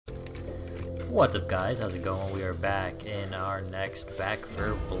What's up, guys? How's it going? We are back in our next Back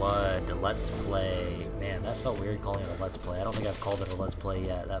 4 Blood Let's Play. Man, that felt weird calling it a Let's Play. I don't think I've called it a Let's Play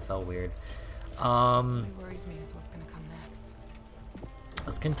yet. That felt weird. What worries me is what's gonna come next.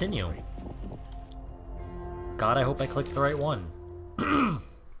 Let's continue. God, I hope I clicked the right one. I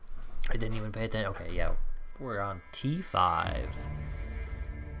didn't even pay attention. Okay, yeah. We're on T5,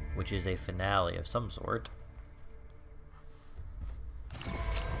 which is a finale of some sort.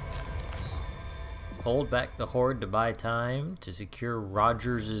 Hold back the horde to buy time to secure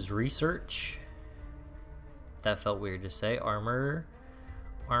Rogers' research. That felt weird to say. Armor,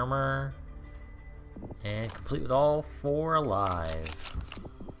 and complete with all 4 alive.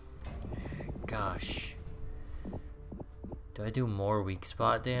 Gosh. Do I do more weak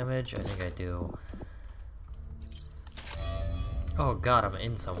spot damage? I think I do. Oh god, I'm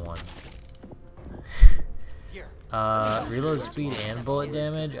in someone. Reload speed and bullet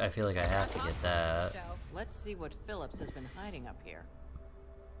damage? I feel like I have to get that. Let's see what Phillips has been hiding up here.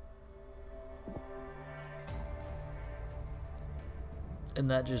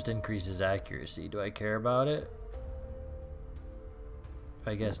 And that just increases accuracy. Do I care about it?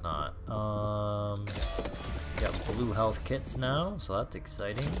 I guess not. Got blue health kits now, so that's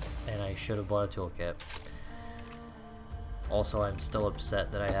exciting. And I should have bought a toolkit. Also, I'm still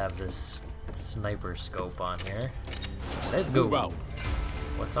upset that I have this sniper scope on here. Let's go.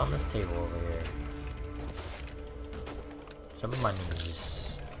 What's on this table over here? Some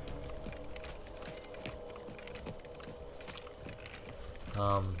monies.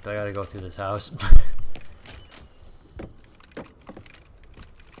 I gotta go through this house. Man,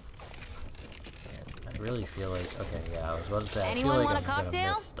 I really feel like, okay, yeah, I was about to say, I feel like I'm gonna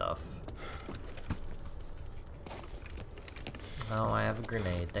miss stuff. Oh, I have a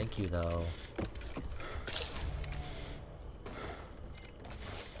grenade. Thank you, though.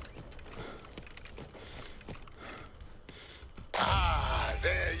 Ah,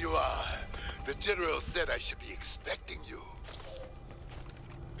 there you are. The General said I should be expecting you.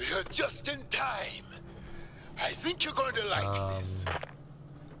 You're just in time. I think you're going to like this.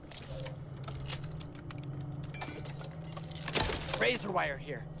 Razor wire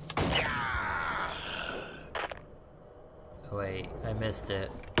here. Wait, I missed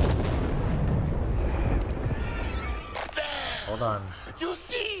it. There! Hold on. You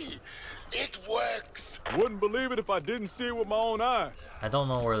see? It works. Wouldn't believe it if I didn't see it with my own eyes. I don't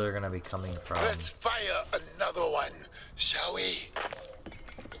know where they're gonna be coming from. Let's fire another one, shall we?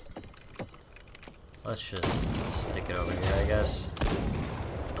 Let's just stick it over here, I guess.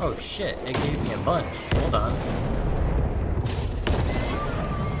 Oh shit, it gave me a bunch. Hold on.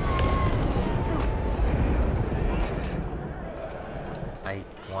 I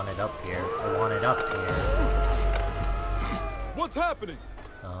want it up here. I want it up here. What's happening?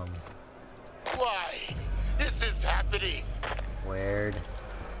 Why? This is happening. Where'd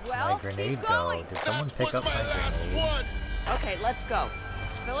my grenade keep go? going. Did someone pick up my last grenade? one. Okay, let's go.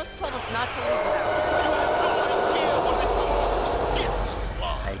 Phillips told us not to leave without.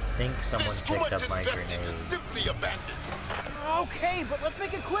 I think someone There's too picked much up my invested grenade. to simply abandon. Okay, but let's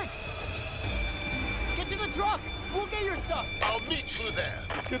make it quick. Get to the truck. We'll get your stuff. I'll meet you there.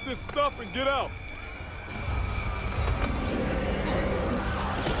 Let's get this stuff and get out.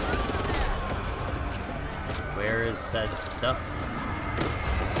 Where is said stuff?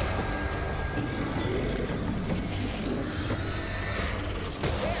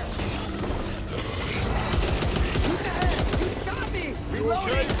 You stop me.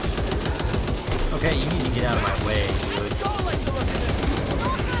 Reloading. Okay, you need to get out of my way, dude. Don't like the look of this.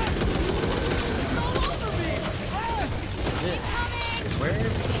 Where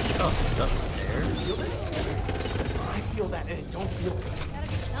is the stuff? It's upstairs? I feel that and it don't feel good. Gotta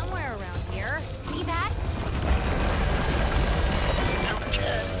be somewhere around here. See that? You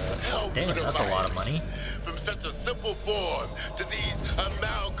can't help Damn, but that's a lot of money. From such a simple form to these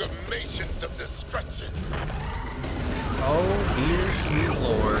amalgamations of destruction. Oh, dear sweet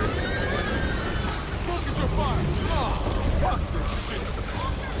lord. Focus your fire. Oh, fuck this shit.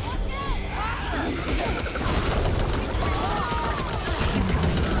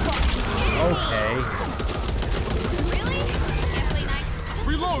 Okay. Really? Actually nice.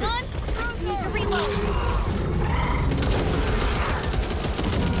 Reload it. Need to reload.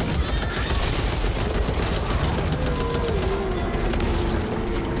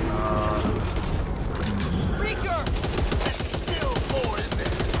 There's still more in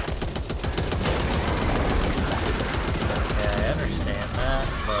there. Yeah, I understand that,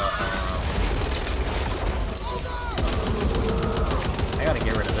 but I gotta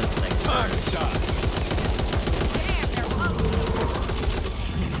get rid of this thing. Time shot. Damn, they're up.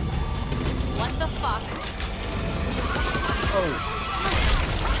 What fuck. Oh.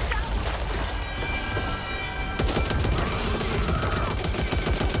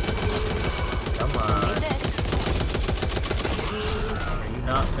 Come on. Take this. Are you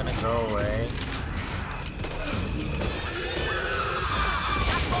not gonna go away?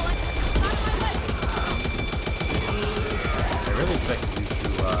 Got bullets. Out of my way. I really expected you to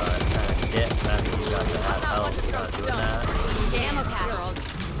kind of dip after you got to have health. You're not doing that. The ammo cache.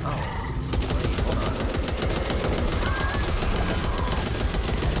 Oh. Wait, hold on.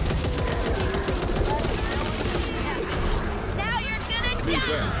 Now you're gonna Need die.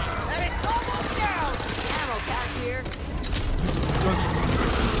 that. And it's almost down! Ammo cache here.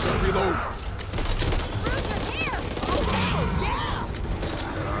 Reload. Bruiser here. Oh, yeah!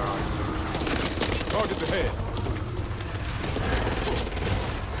 Target ahead.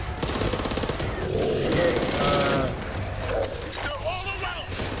 They're all around!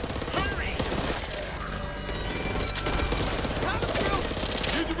 Hurry!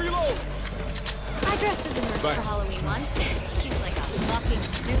 Need to reload. I dressed as a nurse for Thanks. Halloween once. Seems like a fucking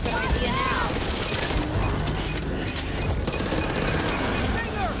stupid idea now.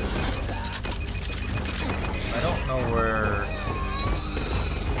 I don't know where.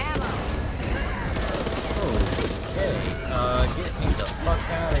 Ammo. Okay. Get me the fuck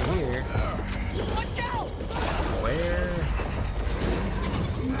out of here. Watch out! Where?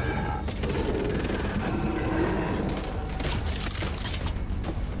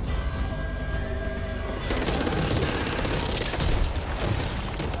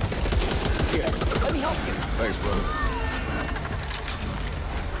 Let me help you. Thanks, brother.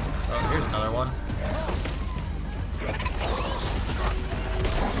 Oh, here's another one.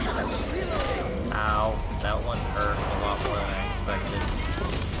 Ow, that one hurt a lot more than I expected.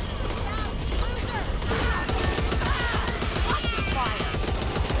 Watch your fire.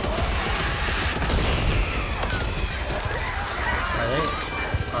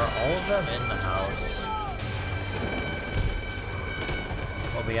 Are all of them in the house?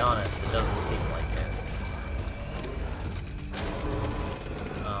 I'll be honest, it doesn't seem like it.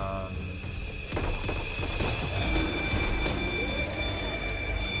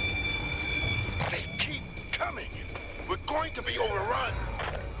 They keep coming! We're going to be overrun!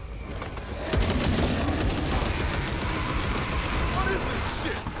 What is this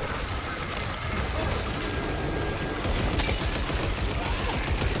shit?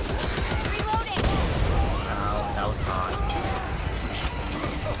 Reloading. Ow, that was hot.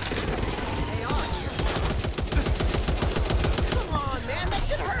 Stay on here. Come on, man, that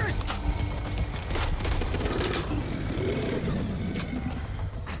shit hurts!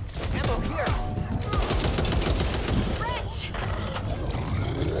 Ammo here. Wrench.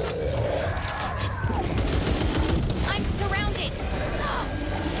 I'm surrounded.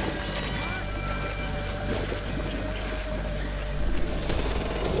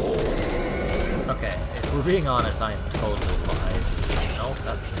 Okay, if we're being honest, I am totally behind. Nope,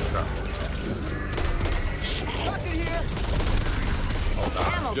 that's the truck. Rocket here. Hold on.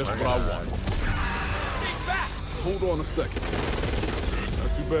 Ammo. Just what I want. Hold on a second.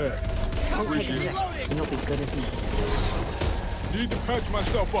 Not too bad. Appreciate it. And you'll be good as new. Need to patch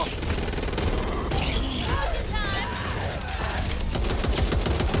myself up.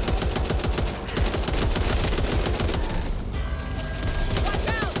 Watch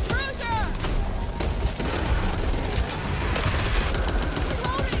out, Bruiser.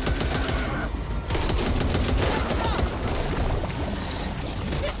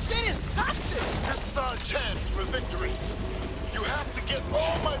 This shit is toxic! This is our chance for victory! You have to get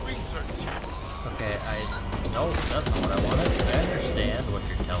all my research! Okay, no, that's not what I wanted. I understand what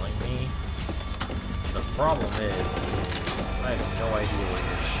you're telling me. The problem is I have no idea where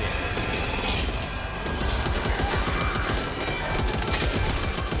your shit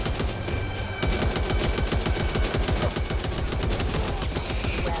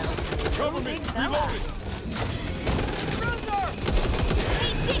Cover me. Reloading.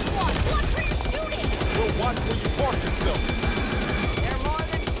 Hey, dickwad, watch where you're shooting. Well, watch where you park yourself. They're more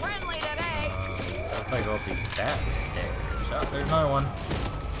than friendly today. What if I go up these back stairs? Oh, there's another one.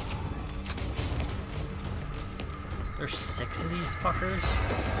 There's 6 of these fuckers?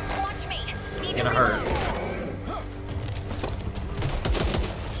 Watch me. It's gonna hurt.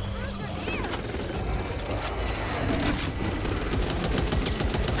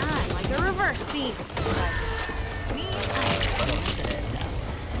 I'm like a reverse thief. But me,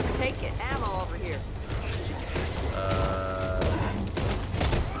 Take it. Ammo over here.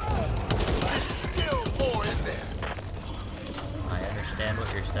 There's still more in there! I understand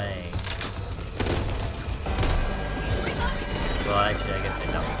what you're saying. Well, actually, I guess I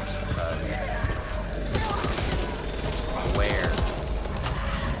don't, because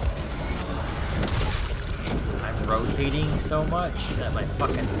rotating so much that my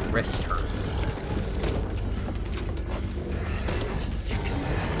fucking wrist hurts.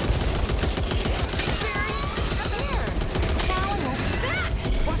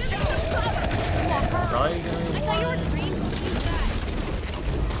 Probably gonna be I thought you were trained to use that.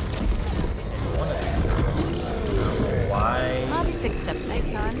 one of these. I don't know why. I'll be fixed up soon,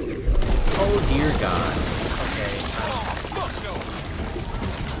 son. Oh dear God. Okay.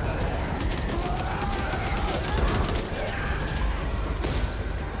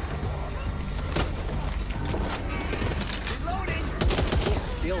 Reloading!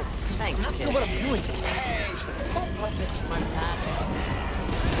 Still. Thanks, Not kid. sure what I'm doing. Don't put this in my bag.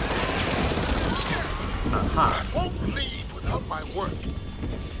 Aha. Won't leave without my work.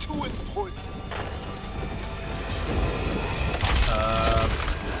 It's too important.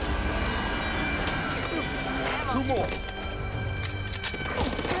 Two more.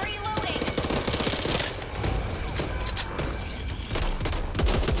 Reloading.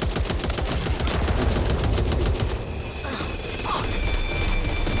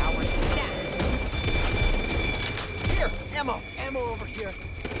 Our stack. Here, ammo. Ammo over here.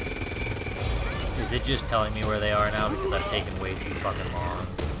 Is it just telling me where they are now because I've taken way too fucking long?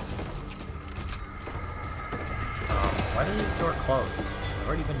 Why does this door close? I've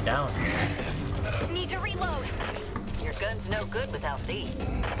already been down here. Need to reload. Your gun's no good without these.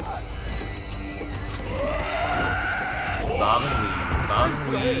 Bob and weave. Bob and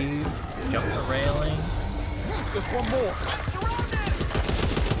weave. Jump the railing. Just one more.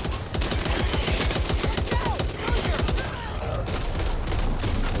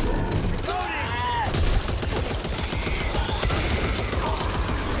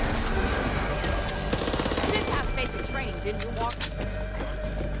 You did pass basic training, didn't you, Walker?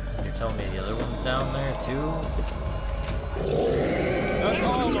 You're telling me the other one's down there too? That's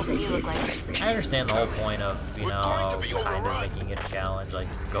all of them. You look like I understand the whole point of, you know, kind of making it a challenge. Like,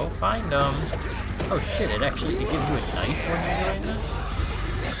 go find them. Oh shit, it gives you a knife when you're doing this?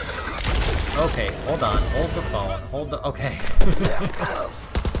 Okay, hold on. Hold the phone. Okay.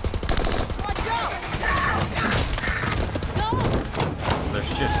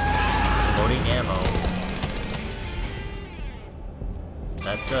 There's just floating ammo.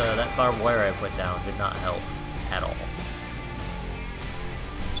 That barbed wire I put down did not help at all.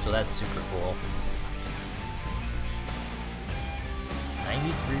 So that's super cool.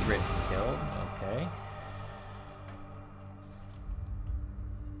 93 written killed. Okay.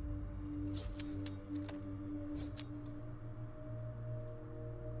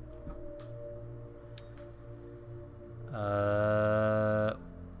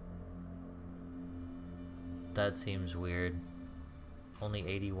 That seems weird. Only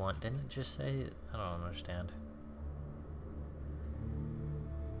 81. Didn't it just say? I don't understand.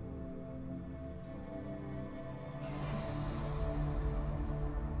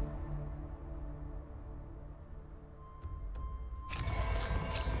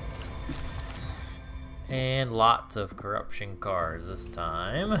 And lots of corruption cars this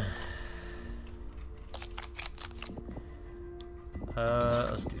time.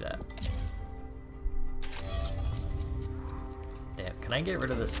 Let's do that. Damn, can I get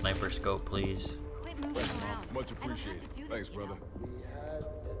rid of the sniper scope, please? quit moving around. Much I don't have appreciated. to do this, Thanks, you brother. know? We had an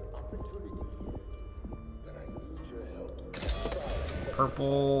opportunity here, but I need your help.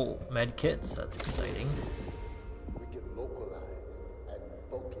 Purple med kits, that's exciting. We can localize and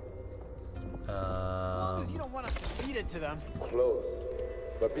focus its distribution. As long as you don't want us to feed it to them. Close.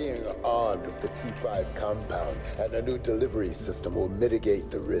 But being armed with the T5 compound and a new delivery system will mitigate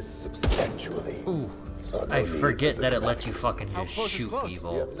the risk substantially. Ooh, So no I need forget for that the it lets you fanatics. fucking How just close is shoot close? You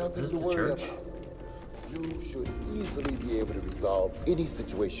people. have nothing Is to this the worry church? about. You should easily be able to resolve any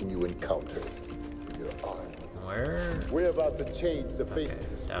situation you encounter. You're armed. Where? We're about to change the face Okay, of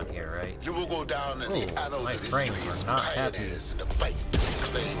this. down here, right? You will go down in Ooh, the annals my of frames history are as not happy. pioneers in the fight to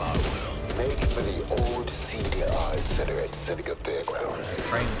reclaim our world. Make for the old CDR Center at Seneca Fairgrounds.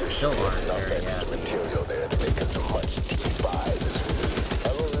 Frames still aren't Enough very extra happy. material there to make us a much T5 as we need.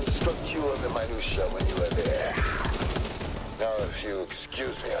 I will instruct you on the minutia when you are there. Now, if you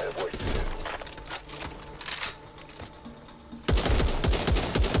excuse me, I have work to do.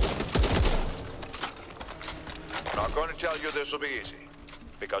 Not going to tell you this will be easy,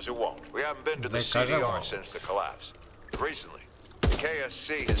 because it won't. We haven't been to the Because it CDR won't. since the collapse. Recently, the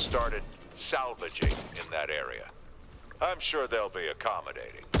KSC has started salvaging in that area. I'm sure they'll be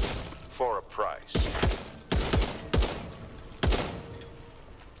accommodating, for a price.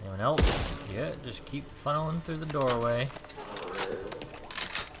 Anyone else? Yeah, just keep funneling through the doorway.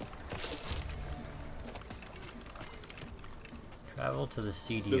 Travel to the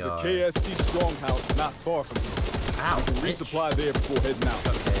CDR. There's a KSC stronghouse not far from here. Ow, You can bitch. resupply there before heading out.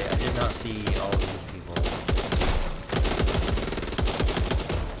 Okay, I did not see all of these people.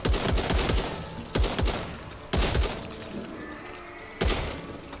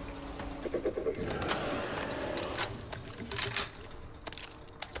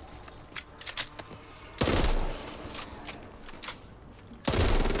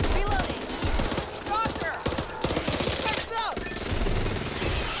 Reloading. Doctor! Check this out!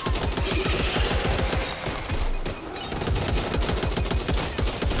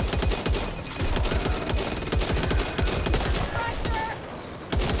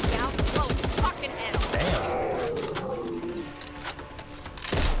 Down close. Fucking hell. Damn.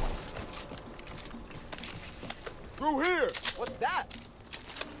 Through here! What's that?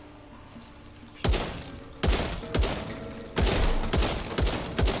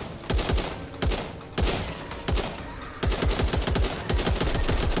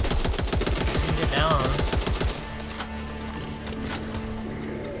 Get down.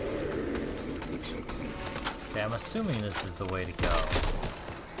 Okay, I'm assuming this is the way to go.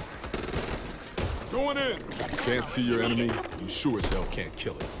 Going in! Can't see your enemy, you sure as hell can't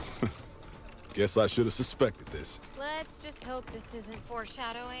kill it. Guess I should have suspected this. Let's just hope this isn't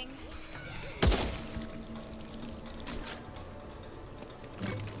foreshadowing.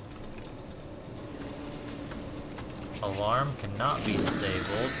 Alarm cannot be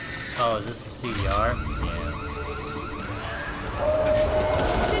disabled. Oh, is this the CDR? Yeah.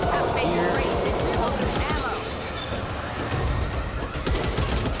 Didn't have basic training. Didn't reload ammo.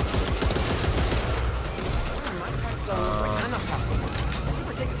 My pets are like Anna's house.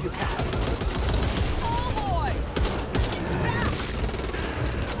 We're taking a few paths. Oh boy.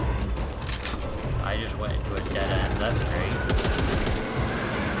 I just went into a dead end. That's great.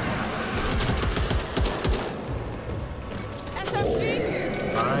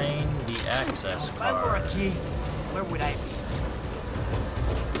 SMG. Find the access If I were a card. key, where would I be?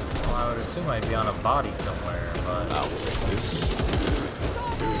 Well, I would assume I'd be on a body somewhere, but I'll take this.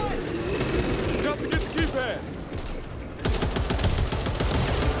 Got to get the keypad!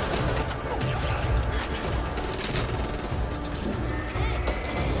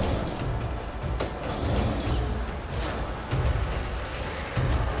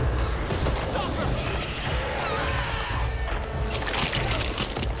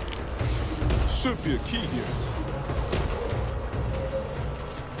 Should be a key here.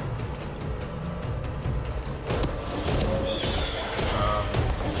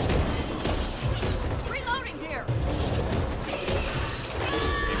 Reloading here.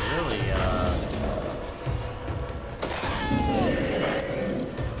 it really,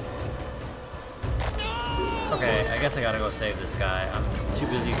 Okay, I guess I gotta go save this guy. I'm too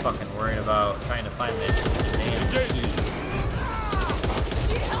busy fucking worried about trying to find the damn key.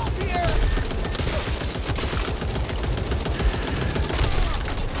 Need help here!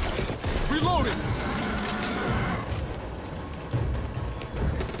 Reloading!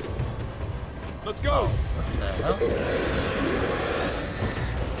 Let's go! What the hell?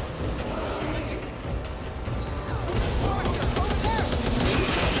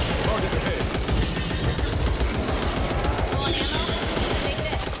 Target ahead. Low on ammo? Take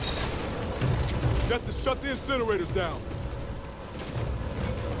this. Got to shut the incinerators down.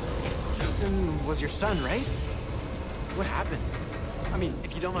 Justin was your son, right? What happened? I mean,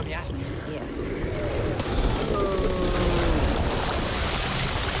 if you don't mind me asking. Yes.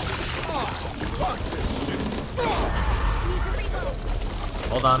 Need to reload.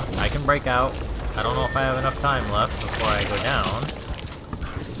 Hold on, I can break out. I don't know if I have enough time left before I go down.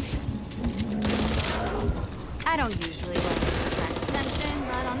 I don't usually like to attract attention,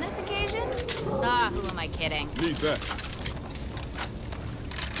 but on this occasion, who am I kidding? Need that.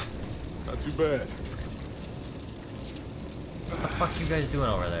 Not too bad. What the fuck you guys doing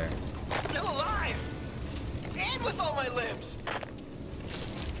over there? Still alive! And with all my limbs!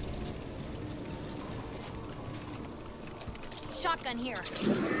 Shotgun here.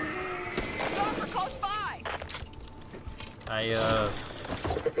 Stalker close by. Other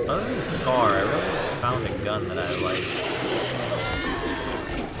than the Scar, I really found a gun that I like.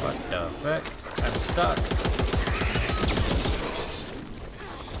 What the fuck? I'm stuck.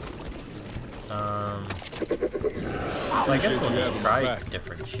 So I guess we'll just try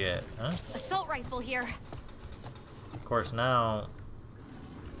different shit, huh? Assault rifle here. Of course, now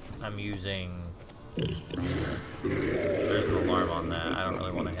I'm using. There's an alarm on that. I don't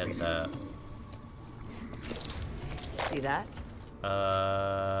really want to hit that. See that?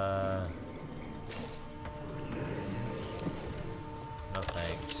 No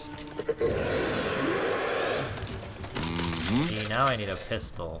thanks. See, now I need a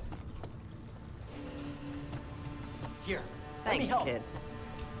pistol. Here. Thanks, kid.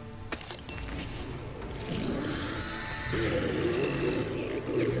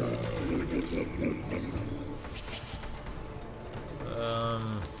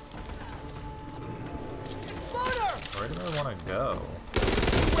 Where do I want to go?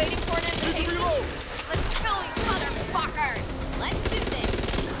 Waiting for an invitation. Let's kill you, motherfuckers! Let's do this.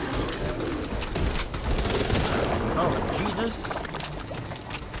 Oh, Jesus.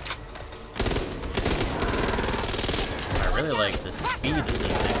 I really like the speed that this thing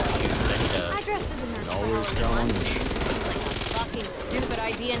shoots. I dressed as a nurse. Always count on me. Like a fucking stupid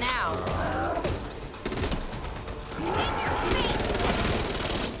idea now. In your face!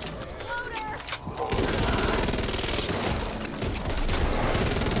 Loader!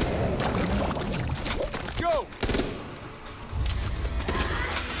 Go!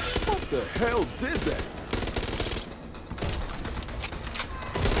 What the hell did that?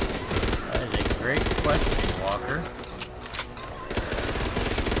 That is a great question, Walker.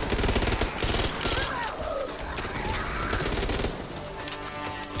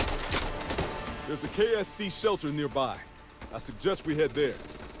 There's a KSC shelter nearby. I suggest we head there.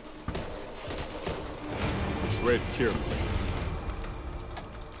 Tread carefully.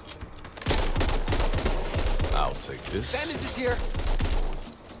 I'll take this. Bandages here.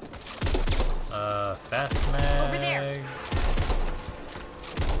 Fast mag. Over there.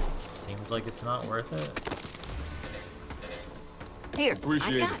 Seems like it's not worth it. Here,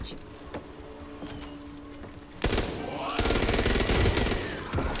 Appreciate I got you.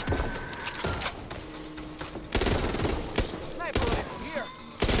 Sniper rifle here.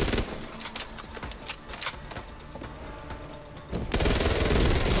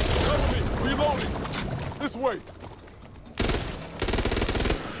 Cover me! Reloading! This way!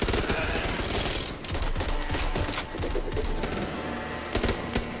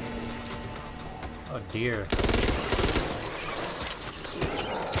 Oh dear.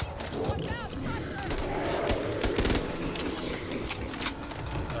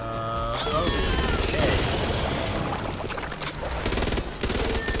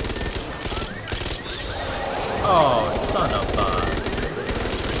 Oh, son of a...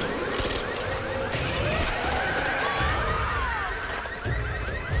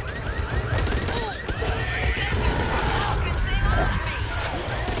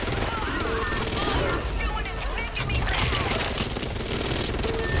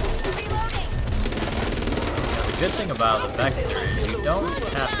 The good thing about the Vector is you don't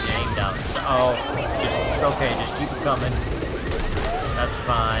have to aim down. Oh, just keep it coming. That's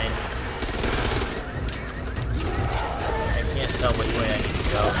fine. I can't tell which way I need to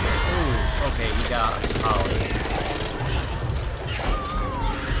go here. Ooh, okay, you got Holly.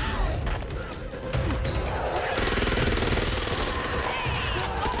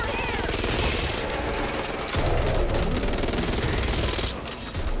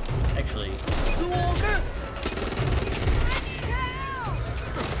 Actually,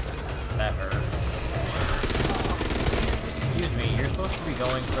 that hurt. Excuse me, you're supposed to be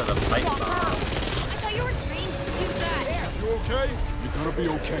going for the pipe bomb. I thought you were trained to use that. You okay? You're gonna be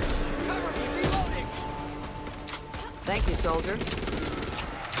okay. Cover me. Reloading. Thank you, soldier.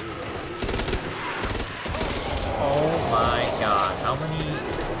 Oh my god, how many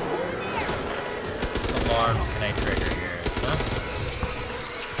alarms can I trigger here? Huh?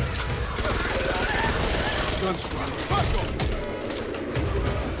 Gunstrike. Back up!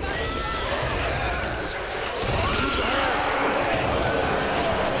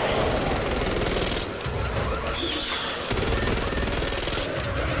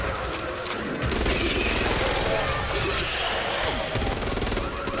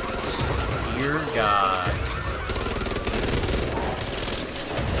 Dear God.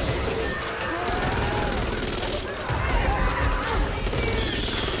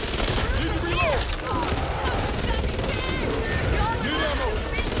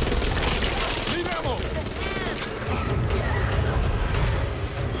 Need ammo!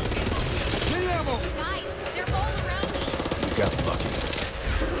 Need ammo! Guys, they're all around me. You got lucky.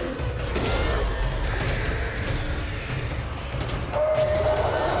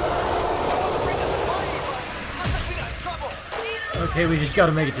 Okay, we just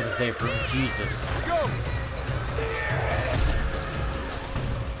gotta make it to the safe room. Jesus. Go!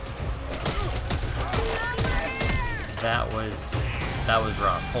 That was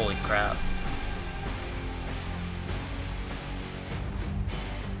rough. Holy crap.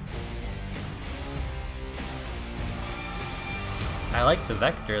 I like the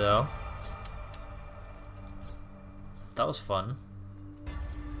Vector though. That was fun.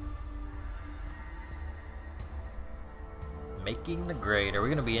 Making the grade. Are we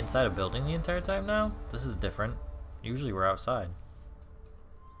gonna be inside a building the entire time now? This is different. Usually we're outside.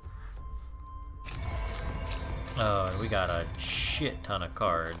 Oh, and we got a shit ton of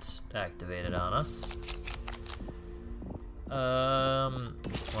cards activated on us.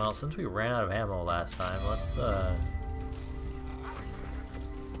 Well, since we ran out of ammo last time, let's,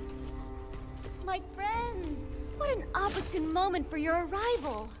 My friends! What an opportune moment for your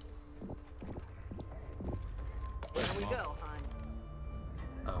arrival! Where do we go, hon?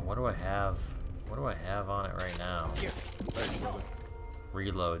 what do I have? What do I have on it right now? Here.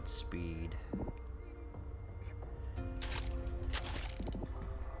 Reload speed.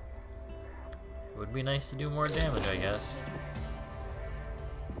 It would be nice to do more damage, I guess.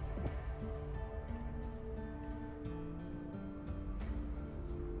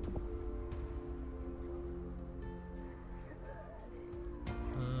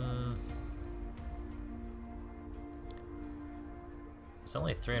 It's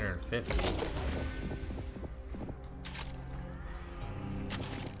only 350.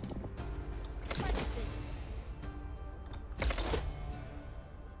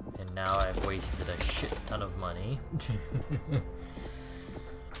 And now I've wasted a shit ton of money.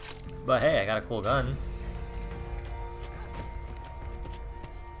 But hey, I got a cool gun.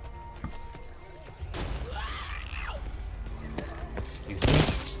 Excuse me.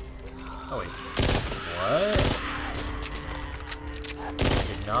 Oh wait. What?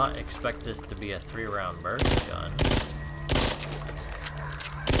 Did not expect this to be a 3-round burst gun.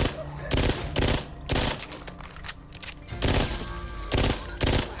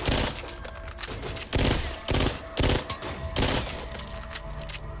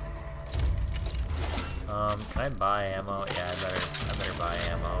 Can I buy ammo? Yeah, I better buy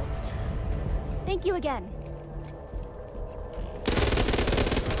ammo. Thank you again.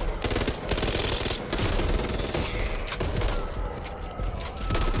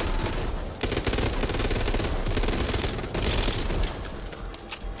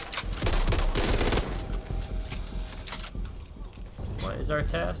 What is our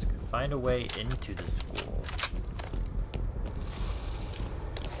task? Find a way into the school.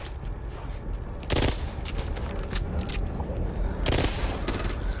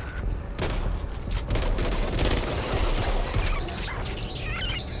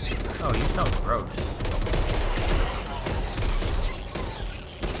 Oh, you sound gross.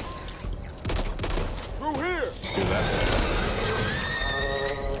 Through here!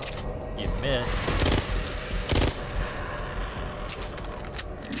 You missed.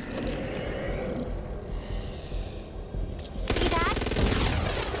 See that?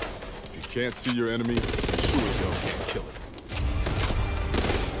 If you can't see your enemy, you sure as hell can't kill it.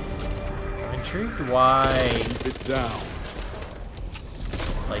 I'm intrigued why, Keep it down.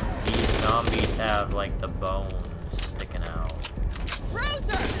 like, these zombies have, like, the bones sticking out.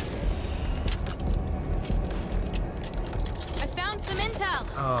 Bruiser! I found some intel.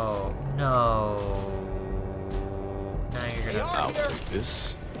 Oh, no. Now you're gonna... I'll take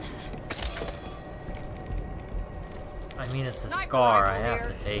this. I mean, it's a Sniper scar. I rifle have here.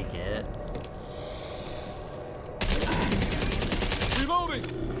 to take it. Reloading!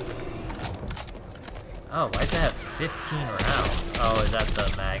 Oh, why does it have 15 rounds? Oh, is that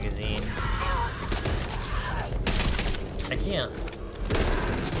the magazine? I can't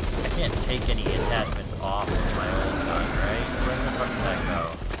take any attachments off of my old gun, right? Where the fuck did that go?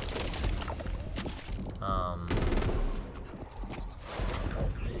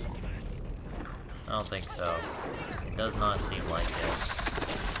 I don't think so. It does not seem like it.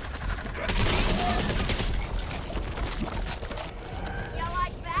 You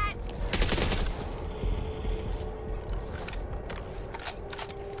like that?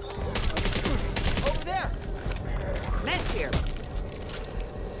 Over there! Meds here.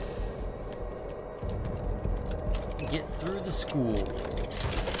 Get through the school.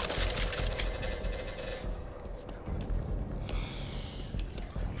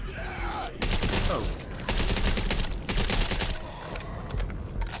 Oh.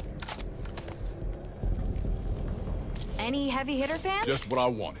 Any heavy hitter fans? Just what I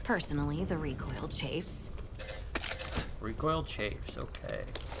wanted. Personally, the recoil chafes. Recoil chafes, okay.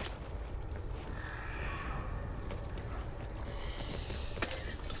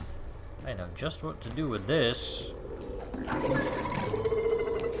 I know just what to do with this.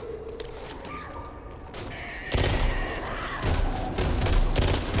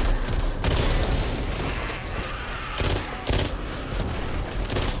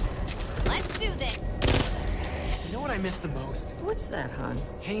 Let's do this. You know what I miss the most? What's that, hon?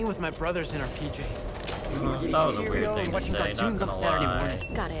 Hanging with my brothers in our PJs. That was a weird Cereal thing and to watching say, not cartoons on gonna Saturday lie.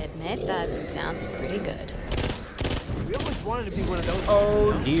 morning. Gotta admit, that sounds pretty good. We always wanted to be one of those.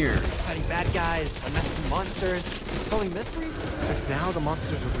 Oh dear. Fighting bad guys, unethical monsters, solving mysteries. Since now the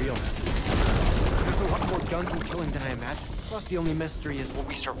monsters are real. There's a lot more guns and killing than I imagined. Plus the only mystery is will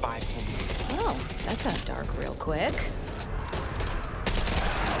we survive home? Oh, that got dark real quick.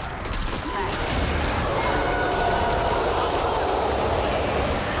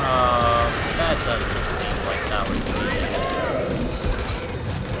 That doesn't seem like that would be it.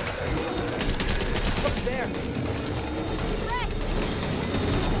 Look there.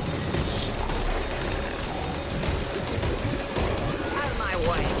 Out of my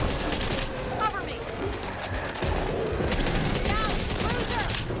way. Cover me. Down, cruiser.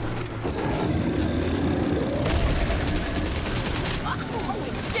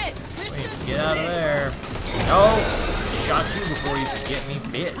 Holy shit! Wait, get out of there. No! Shot you before you could get me,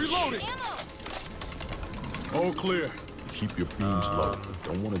 bitch. Reloading! All clear. Keep your beams low.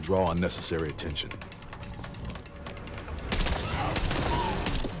 Don't want to draw unnecessary attention. A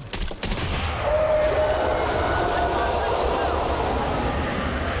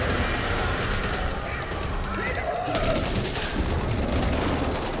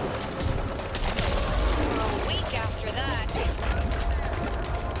week after that.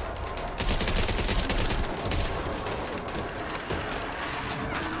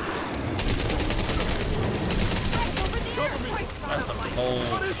 That's some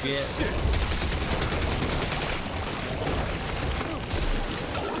bullshit.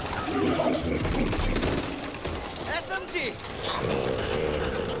 SMG!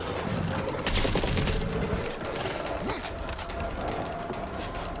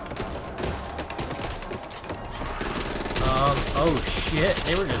 Oh shit,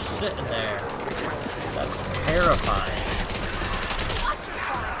 they were just sitting there. That's terrifying.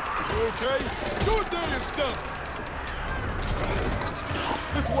 You okay? Your day is done.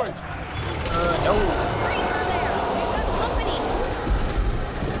 This way. No. Bring her there. We've got company.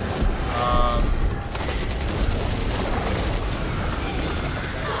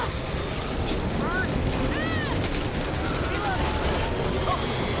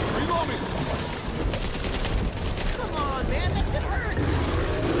 Reload me. Come on, man, that shit hurts!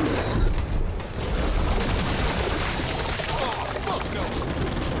 Oh, fuck no.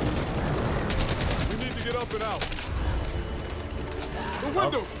 We need to get up and out. The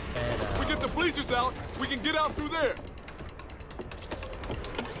windows. If we get the bleachers out, we can get out through there.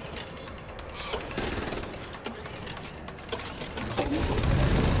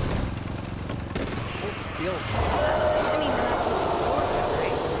 Hold still. I mean, that sword though,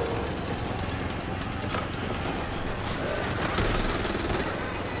 right?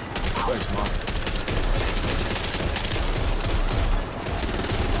 Thanks, Mom.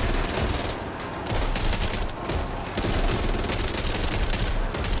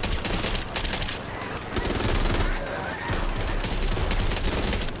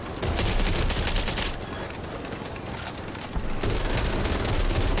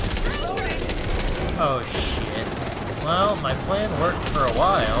 Oh shit. Well, my plan worked for a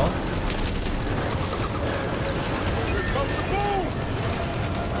while. Here comes the boom.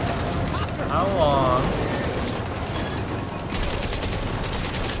 How long?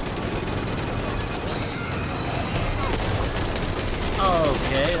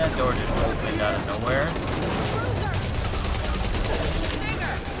 Okay, that door just opened out of nowhere.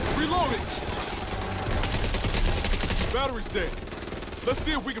 Reloading. Battery's dead. Let's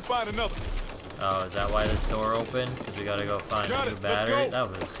see if we can find another. Oh, is that why this door opened? Because we gotta go find Got a new it, let's battery? go.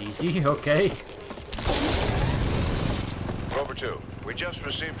 That was easy, okay. Rover 2, we just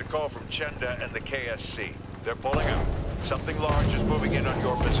received a call from Chenda and the KSC. They're pulling out. Something large is moving in on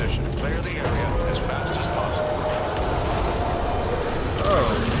your position. Clear the area as fast as possible.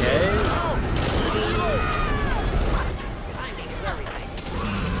 Okay. Timing is everything.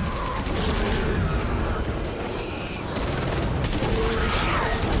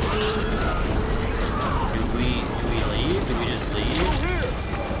 Do we leave? Do we just leave?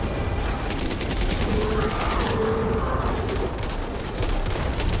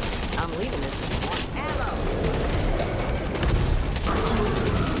 I'm leaving this with more ammo.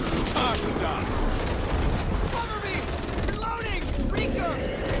 Time to die. Cover me! Reloading! Rico!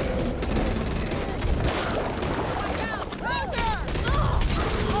 Watch out. Cruiser. Ugh.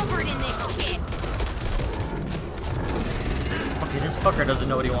 Covered in this shit. Okay, this fucker doesn't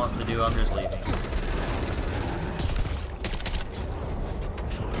know what he wants to do. I'm just leaving.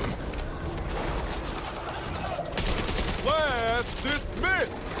 Class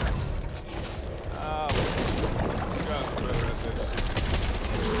dismissed.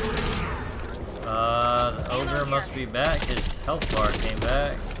 The ogre must be back. His health bar came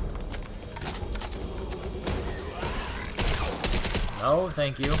back. No,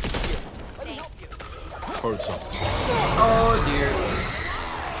 thank you. Heard something. Oh dear.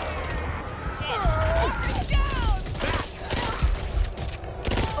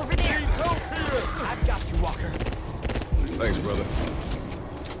 Over there. I've got you, Walker. Thanks, brother.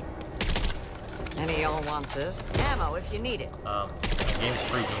 Any of y'all want this? Ammo if you need it. The game's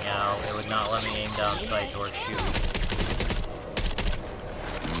freaking out. It would not let me aim down sight towards shoot.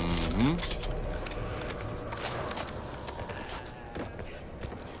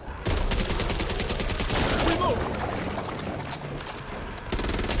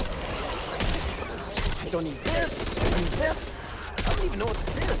 I don't need this. I need this. I don't even know what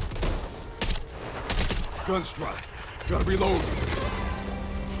this is. Guns dry. Gotta reload.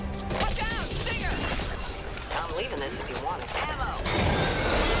 Watch out! Stinger! I'm leaving this if you want it. Ammo!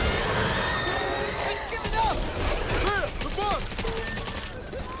 Give it up! Clear! The bus!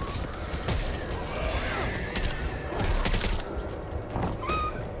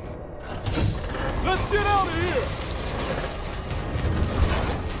 Let's get out of here!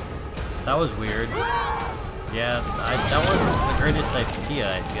 That was weird. Yeah, that wasn't the greatest idea,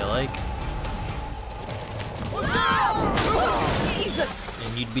 I feel like.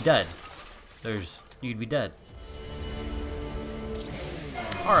 And you'd be dead. You'd be dead.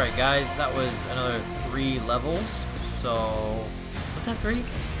 Alright guys, that was another 3 levels. So, was that 3?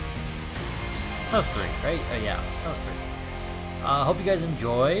 That was 3, right? Yeah, that was 3. Hope you guys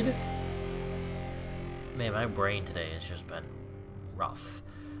enjoyed. Man, my brain today has just been rough.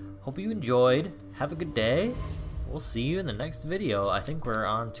 Hope you enjoyed. Have a good day. We'll see you in the next video. I think we're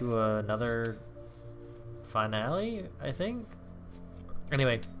on to another finale, I think.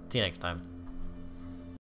 Anyway, see you next time.